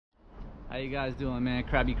How you guys doing, man?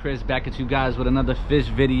 Krabby Chris back at you guys with another fish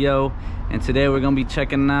video, and today we're gonna be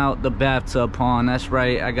checking out the bathtub pond. That's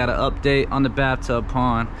right, I got an update on the bathtub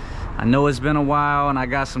pond. I know it's been a while and I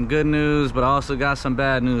got some good news, but I also got some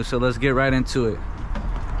bad news, so let's get right into it.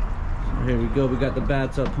 So here we go, we got the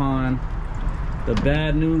bathtub pond. The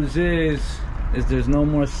bad news is there's no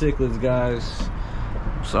more cichlids, guys.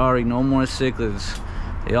 Sorry, no more cichlids.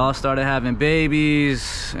 They all started having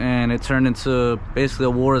babies and it turned into basically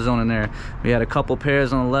a war zone in there. We had a couple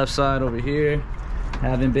pairs on the left side over here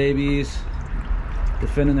having babies,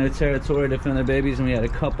 defending their territory, defending their babies, and we had a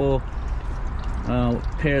couple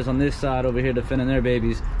pairs on this side over here defending their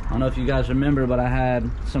babies. I don't know if you guys remember, but I had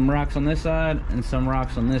some rocks on this side and some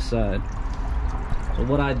rocks on this side. So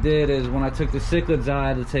what I did is when I took the cichlids, I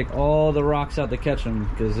had to take all the rocks out to catch them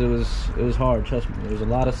because it was hard, trust me. There was a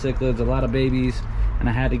lot of cichlids, a lot of babies, and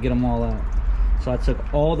I had to get them all out. So I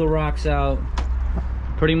took all the rocks out,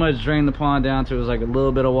 pretty much drained the pond down to it was like a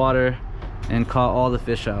little bit of water, and caught all the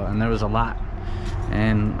fish out, and there was a lot.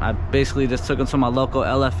 And I basically just took them to my local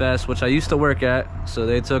LFS, which I used to work at, so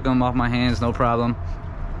they took them off my hands, no problem.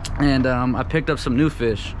 And I picked up some new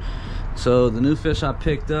fish. So the new fish I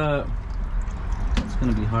picked up, it's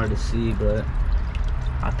gonna be hard to see, but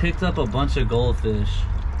I picked up a bunch of goldfish.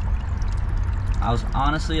 I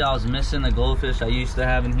was missing the goldfish I used to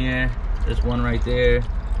have in here. There's one right there,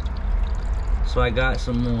 so I got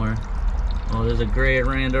some more. Oh, there's a gray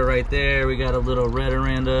aranda right there. We got a little red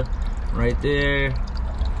aranda right there.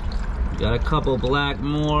 We got a couple black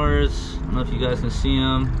moors. I don't know if you guys can see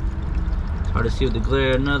them. It's hard to see with the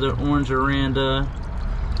glare. Another orange aranda,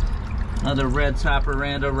 another red top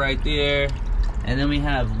aranda right there. And then we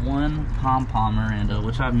have one pom-pom aranda,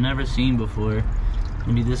 which I've never seen before.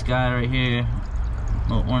 Maybe this guy right here,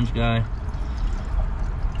 little orange guy.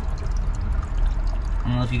 I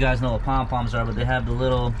don't know if you guys know what pom-poms are, but they have the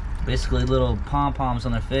little, basically little pom-poms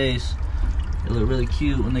on their face. They look really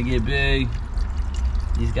cute when they get big.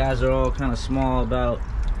 These guys are all kind of small, about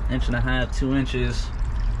 1.5 to 2 inches.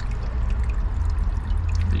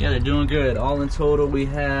 But yeah, they're doing good. All in total, we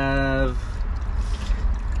have,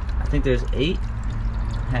 I think there's 8.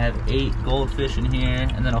 Have 8 goldfish in here,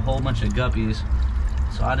 and then a whole bunch of guppies.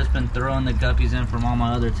 So I just been throwing the guppies in from all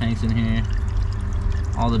my other tanks in here.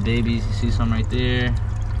 All the babies, you see some right there.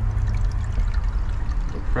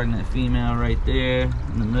 The pregnant female right there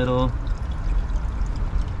in the middle.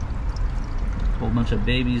 A whole bunch of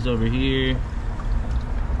babies over here.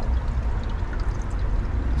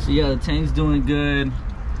 So yeah, the tank's doing good.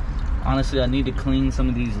 Honestly, I need to clean some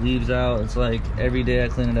of these leaves out. It's like every day I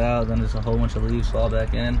clean it out, then there's a whole bunch of leaves fall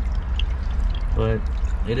back in. But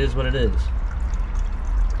it is what it is.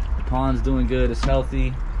 The pond's doing good, it's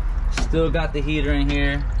healthy. Still got the heater in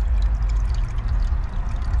here.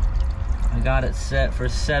 I got it set for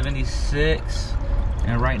 76,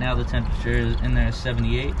 and right now the temperature is in there is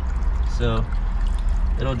 78. So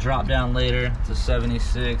it'll drop down later to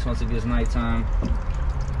 76 once it gets nighttime.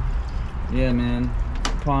 Yeah, man.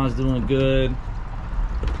 Pond's doing good.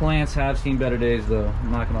 The plants have seen better days though,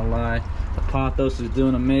 I'm not gonna lie. The pothos is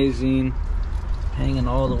doing amazing, hanging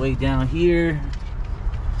all the way down here.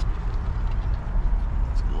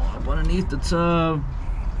 Let's go up underneath the tub,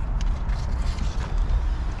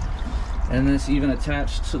 and it's even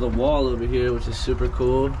attached to the wall over here, which is super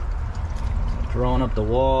cool. Growing up the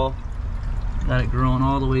wall, got it growing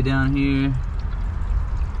all the way down here.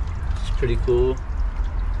 It's pretty cool.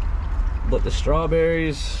 But the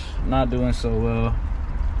strawberries, not doing so well.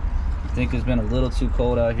 I think it's been a little too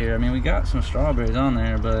cold out here. I mean, we got some strawberries on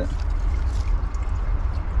there, but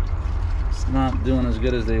it's not doing as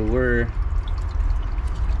good as they were.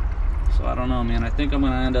 So I don't know, man. I think I'm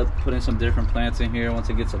gonna end up putting some different plants in here once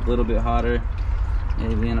it gets a little bit hotter,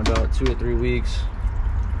 maybe in about 2 or 3 weeks.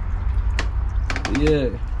 But yeah,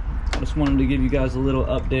 I just wanted to give you guys a little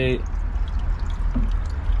update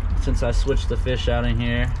since I switched the fish out in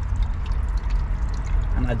here.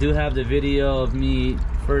 And I do have the video of me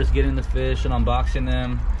first getting the fish and unboxing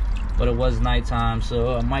them, but it was nighttime,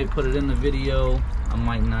 so I might put it in the video, I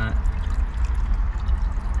might not.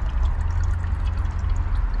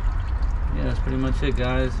 Yeah, that's pretty much it,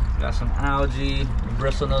 guys. Got some algae. The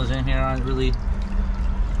bristlenose in here aren't really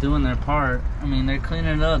doing their part. I mean, they're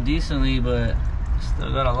cleaning it up decently, but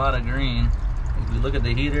still got a lot of green. If you look at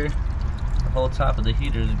the heater, the whole top of the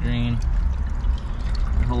heater is green.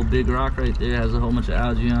 The whole big rock right there has a whole bunch of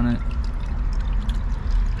algae on it.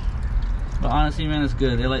 But honestly, man, it's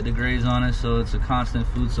good. They like to graze on it, so it's a constant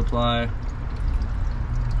food supply.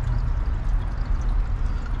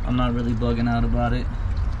 I'm not really bugging out about it.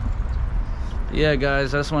 But yeah,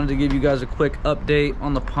 guys, I just wanted to give you guys a quick update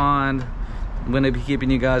on the pond. I'm gonna be keeping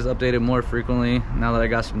you guys updated more frequently now that I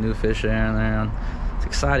got some new fish there and there. And it's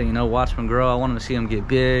exciting, you know, watch them grow. I want to see them get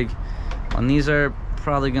big. And these are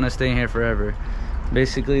probably gonna stay in here forever.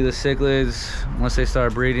 Basically, the cichlids, once they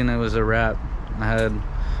started breeding, it was a wrap. I had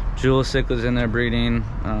jewel cichlids in there breeding,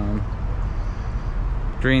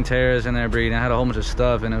 green terrors in there breeding. I had a whole bunch of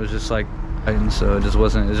stuff, and it was just like, and so it just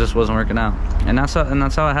wasn't working out. And that's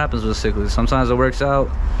how it happens with cichlids. Sometimes it works out,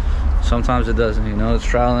 sometimes it doesn't. You know, it's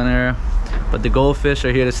trial and error. But the goldfish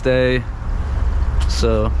are here to stay,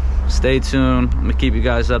 so stay tuned. I'm gonna keep you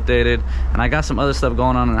guys updated, and I got some other stuff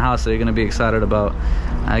going on in the house that you're gonna be excited about.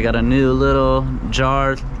 I got a new little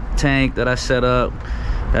jar tank that I set up.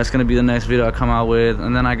 That's gonna be the next video I come out with,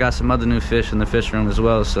 and then I got some other new fish in the fish room as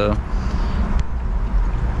well. So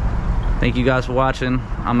thank you guys for watching.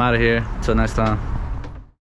 I'm out of here. Till next time.